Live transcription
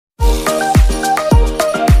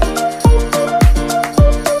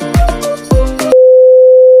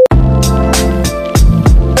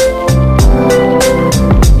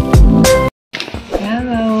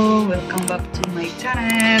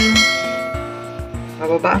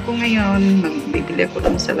Bababa ako ngayon. Magbibili ako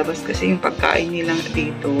dun sa labas kasi yung pagkain nila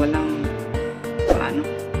dito walang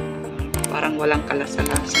parang walang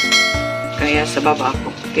kalasa-lasa. Kaya sa baba ako.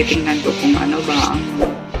 Titingnan ko kung ano ba ang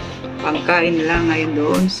pagkain nila ngayon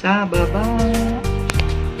doon sa baba.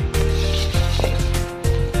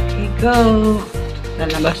 Okay, go!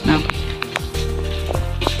 Lalabas na ako.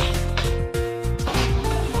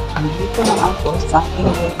 Andito na ako sa aking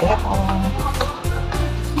lugar.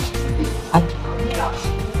 Ay.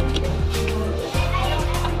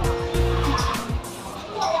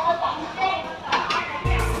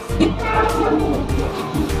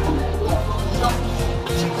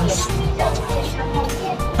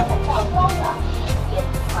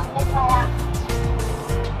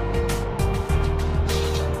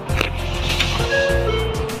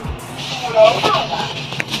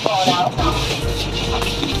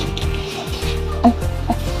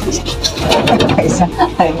 Isa.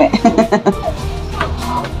 Ay, may.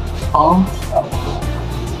 Oh.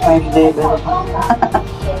 5 level.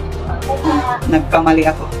 Nagkamali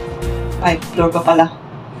ako. 5 floor pa pala.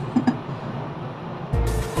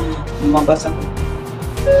 Lumabas ako.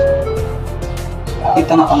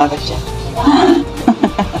 Dito na talaga siya.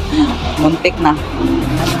 Muntik na.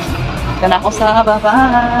 Dito na ako sa baba.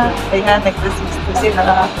 Ayan, nag-resist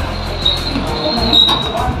sila.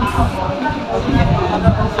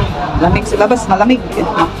 Lamig sa labas, malamig.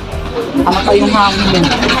 Ano pa yung hangin yun.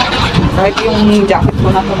 Kahit yung jacket ko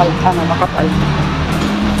na ito, makapal.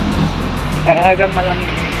 Kaya malamig.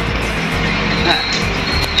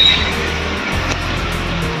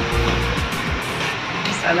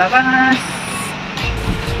 Sa labas.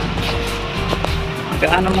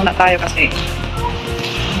 Magkaano muna tayo kasi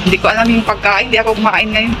hindi ko alam yung pagkain. Hindi ako kumain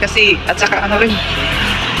ngayon kasi at saka ano rin.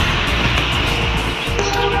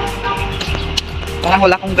 Parang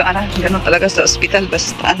wala akong gano'n talaga sa ospital.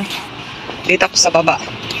 Basta dito ako sa baba.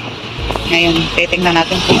 Ngayon, titingnan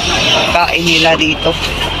natin kung kain nila dito.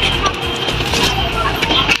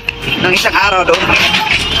 Nang isang araw doon.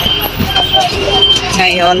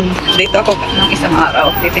 Ngayon, dito ako ng isang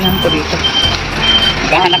araw. Titingnan ko dito.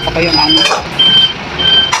 Maghahanap ako yung ano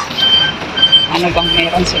bang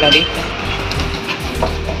meron sila dito.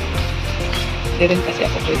 Hindi rin kasi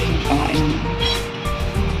ako pwede kumain.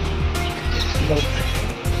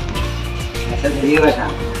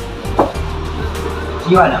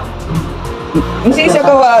 Mesti saya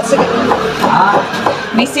kawa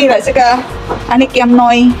mesti lah seka ani kiam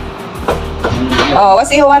noi. Oh,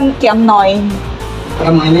 wasi wan kiam noi.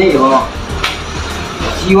 Kiam noi ni yo.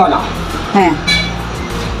 Siwa lah. Ha.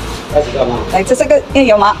 Ay, saka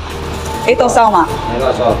yo ma. Ito sao ma.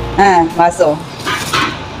 Masuk. Ha, masuk.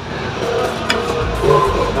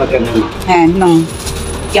 Okay, ha, nang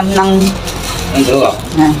kiam nang 很多啊，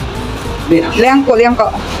 ha. 对啊， 2個。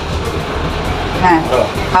哈，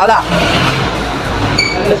好了，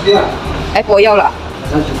那个需要哎，不要了。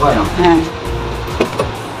 30块啊。嗯。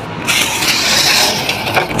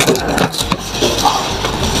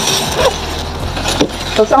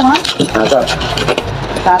多少吗？哪个？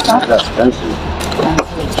打上。哪个？30。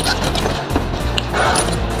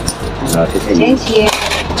好，谢谢你。谢谢。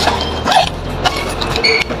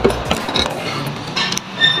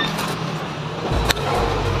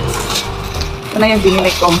Ito na yung binili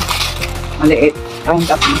ko. Maliit. 30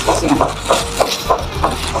 pesos yan.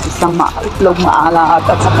 Isang itlog maalat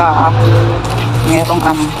at saka merong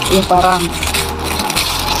yung parang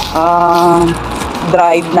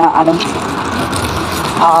dried na ano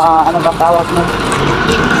ba tawag mo?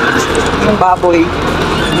 Yung baboy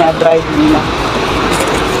na dried nila.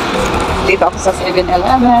 Dito ako sa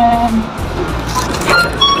 7-Eleven.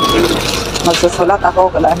 Magsusulat ako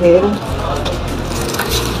dahil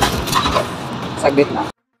saglit na.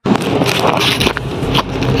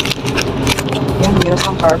 Yan, meron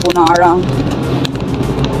pang carbonara.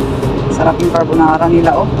 Sarap yung carbonara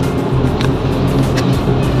nila, oh.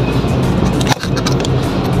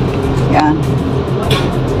 Yan.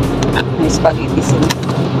 May spaghetti sila.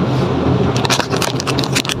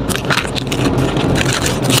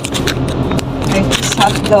 May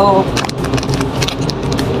hotdog.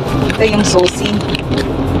 Ito yung sushi.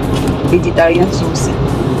 Vegetarian sushi.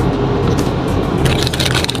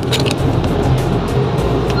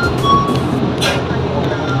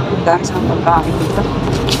 Dahil sa pagkain dito.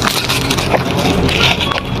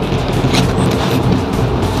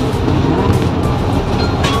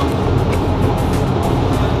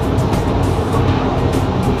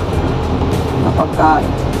 Pagkain.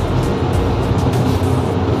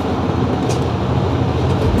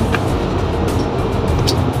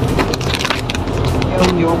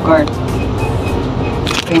 Yung yogurt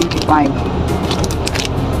 25.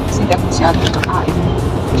 Kasi dapat siya kakain.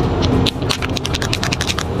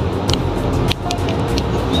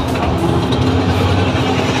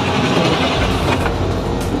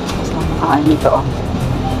 Yan, dito.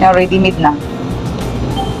 Yan, ready-made na.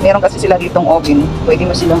 Meron kasi sila ditong oven. Pwede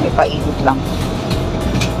mo silang ipainit lang.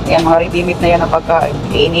 Yan, mga ready-made na yan na pagka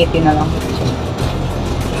iinitin na lang.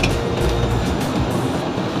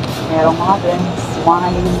 Merong mga drinks,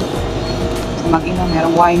 wine. Sa mag-ina,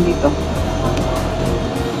 merong wine dito.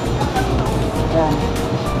 Yan.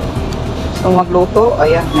 So, magluto.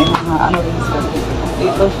 Ayan, may mga ano rin sila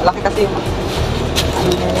dito. Laki kasi yung ano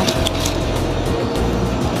nila.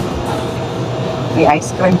 May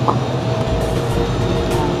ice cream pa.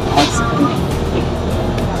 Ice cream.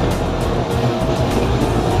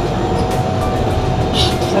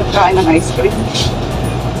 Sarap kain ng ice cream.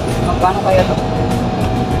 Magkano kaya ito?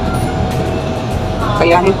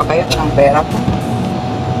 Kayanin pa kaya ng pera ko.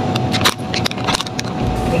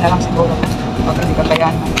 Hindi na lang siguro. Pag hindi ka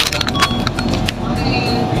kayanin.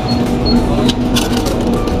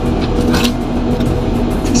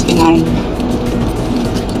 $69.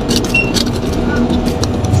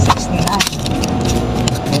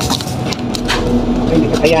 Hindi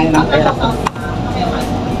ka kayanin ng pera ko.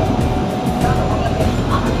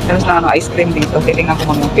 Meron na ice cream dito. Titingnan ko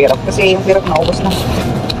mga yung pera ko. Kasi yung pera ko naubos na.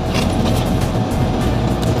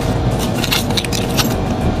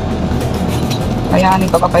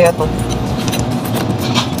 Kayanin pa kaya to?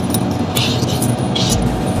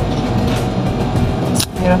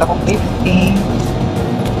 Meron akong 50,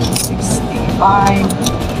 65.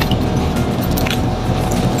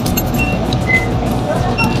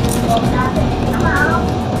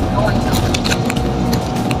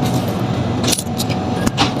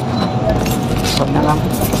 So na lang.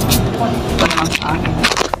 Ito naman sa akin.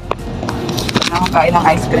 Nakakain ng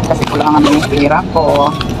ice cream kasi kulangan na yung pera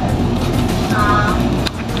ko.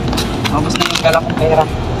 Mabos na yung dala kong pera.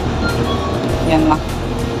 Yan lang.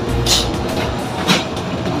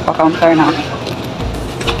 Pa-counter na ako.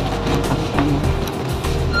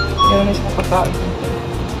 Meron na siya pagkain.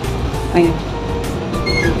 Ayan.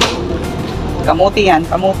 Kamuti yan,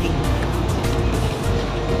 kamuti.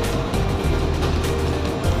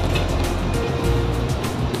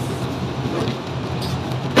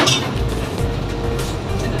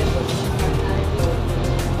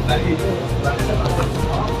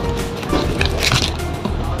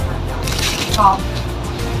 Oh.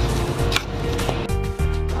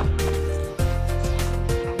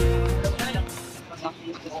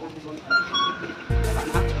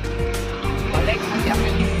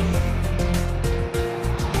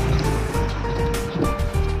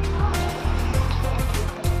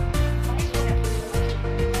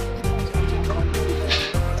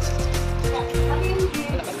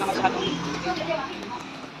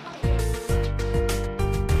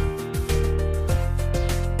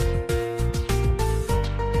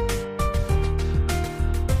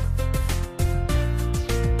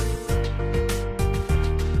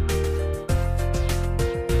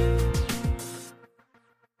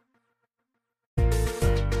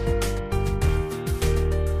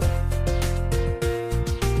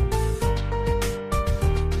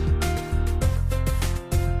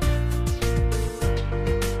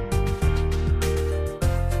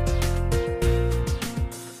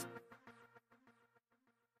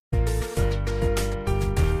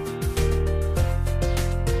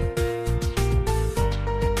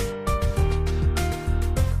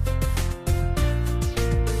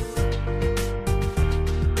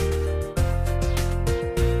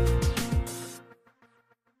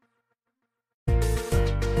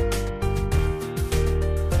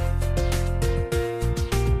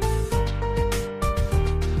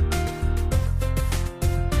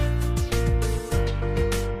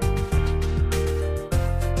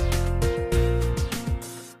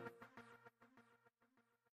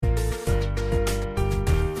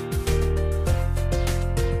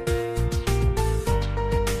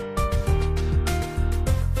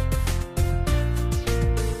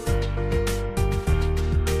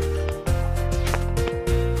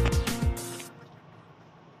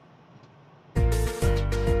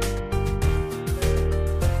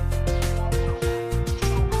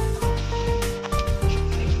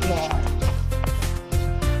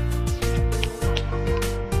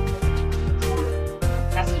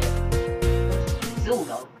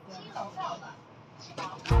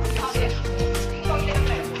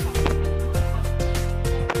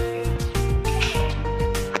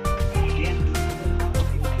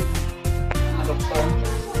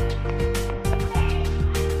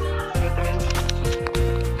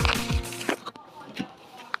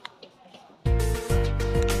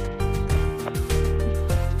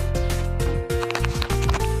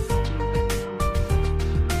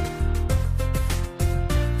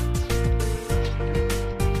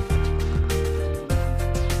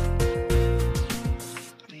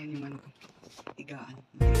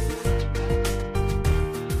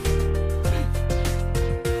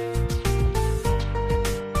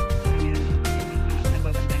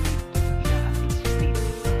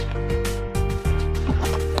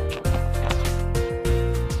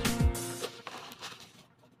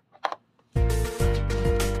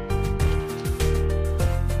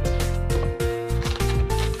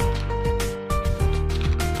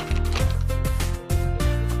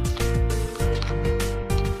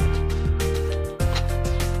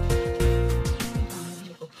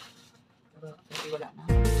 Wala na.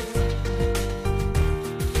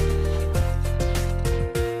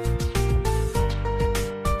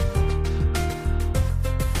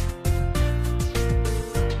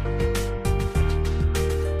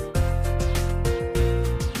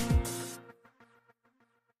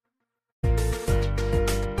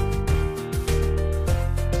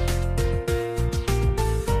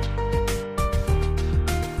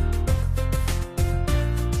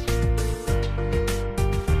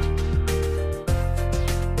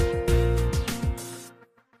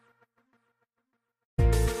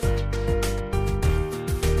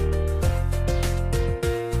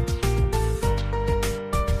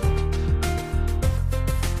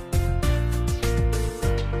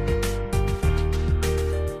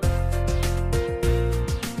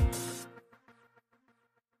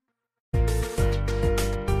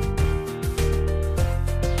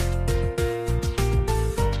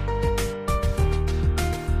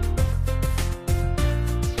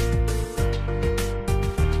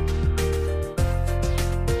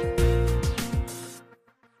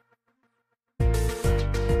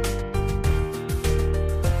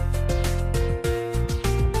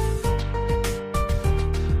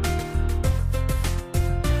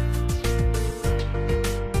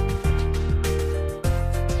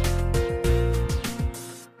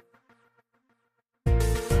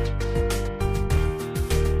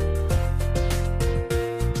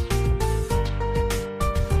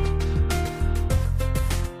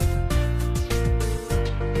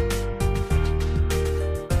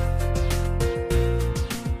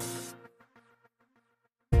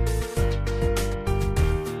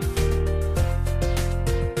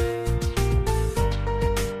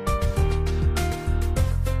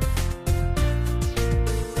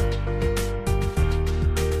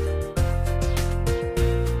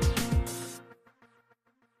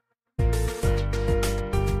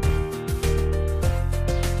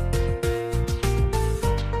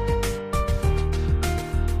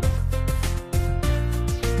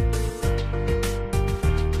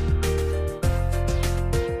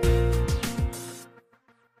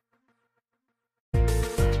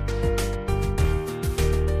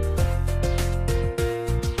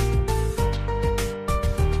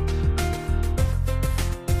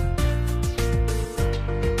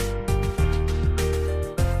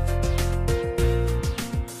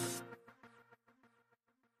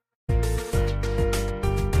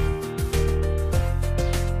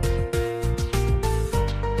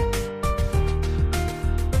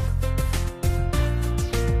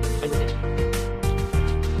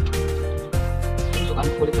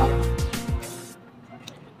 Kulit lang.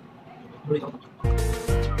 Kulit ako.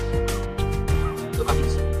 Ito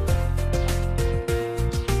kapis.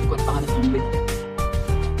 Ito ang pangalan ng ulit.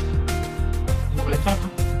 Yung kulit siya.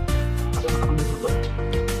 Kasi makakamit mo ito.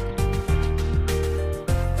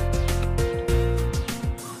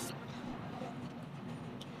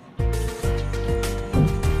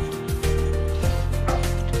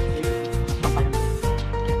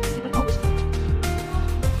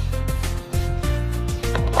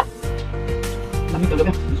 Talaga,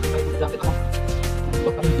 gusto kayo mag-jacket ako.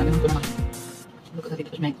 Huwag kami, nalaman ko naman. Ano ka sa dito,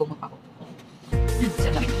 tapos may kumag pa ako. Yan, kasi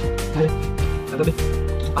ang dami. Galit, kagabi,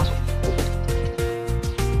 pasok.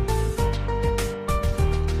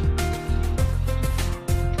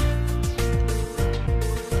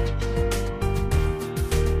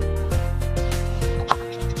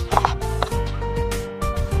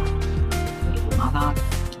 Umagat.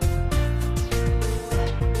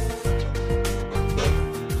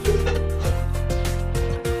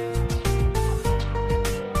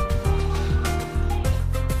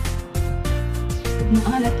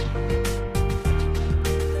 Maalat.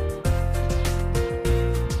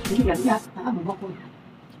 Hindi lihat, bukoy.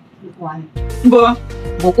 Bukuan. Ba?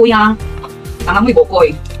 Buko yang. Tangan mo'y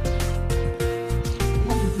bukoy.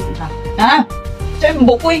 Ha? Siya yung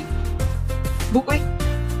bukoy. Bukoy.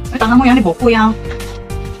 Ay, tangan mo yan, bukoy yang.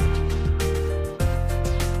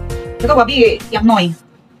 Ito wabi, yang noy.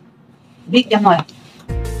 Big yang noy.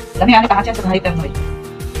 Dami yan, kahit yan sa kahit yang noy.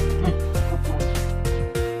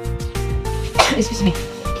 Excuse me.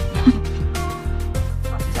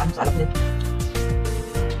 Saan sa alap din.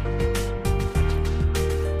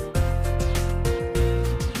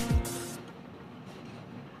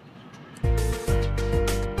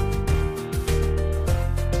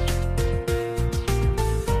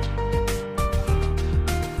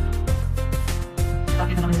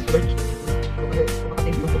 Sabi na naman yung bird.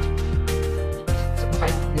 Kumakating mo ito. Sa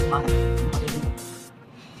kumakain ng nagmana. Kumakating mo ito.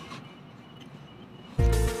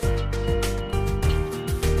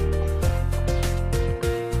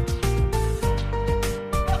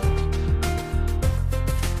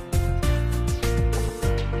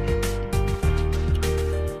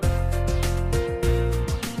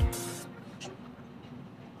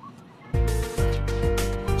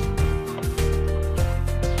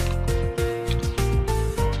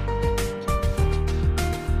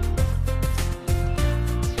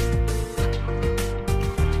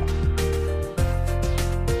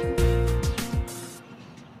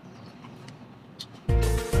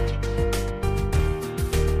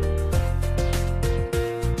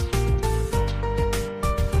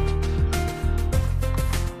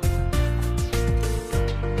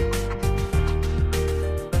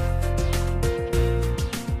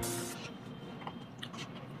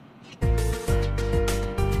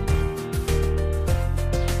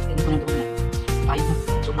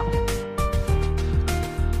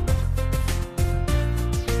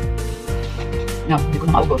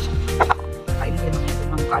 maubos. Kain din naman ito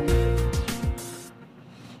ng kanin.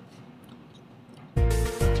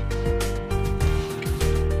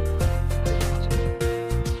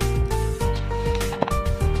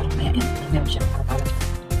 Parang kaya yan. Meron siya. Parang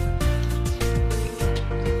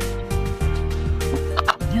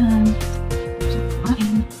yan.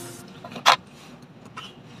 Kain.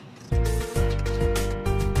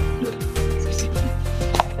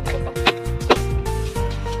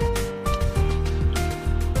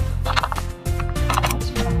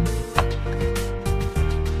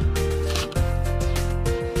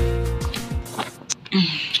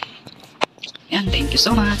 Yan, thank you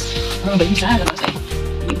so much. Ano ba yung sa labas ay?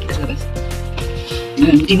 Hindi kita sa labas.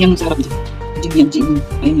 Gin yung sa harap dyan. Gin yan, gin.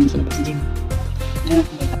 Ayun yung sa labas, gin. Ayan,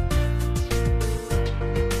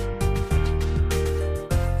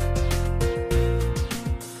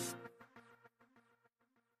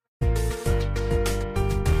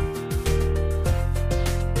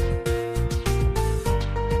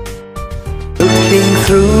 looking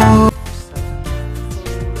through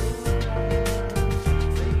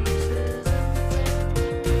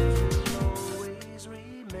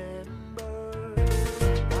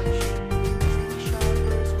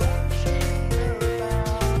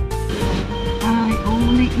ay,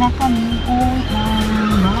 uwi na kami. Uwi na.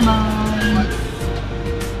 Bye-bye.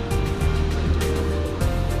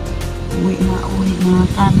 Uwi na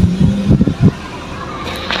kami.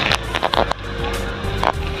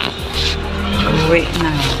 Uwi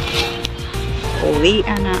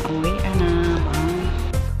na. Uwi na. Bye.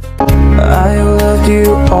 I loved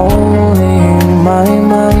you only in my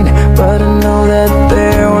mind, but I know that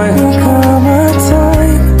there will come a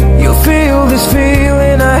time you'll feel this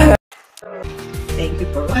feeling I have. Thank you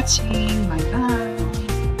for watching. Bye-bye.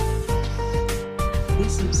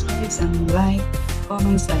 Please subscribe and like,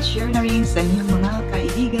 comments, and share na rin sa inyong mga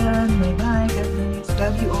kaibigan. Bye-bye. God bless.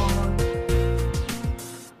 Love you all.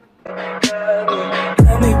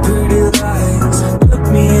 Tell me pretty lies, look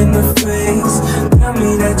me in the face, tell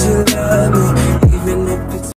me that you love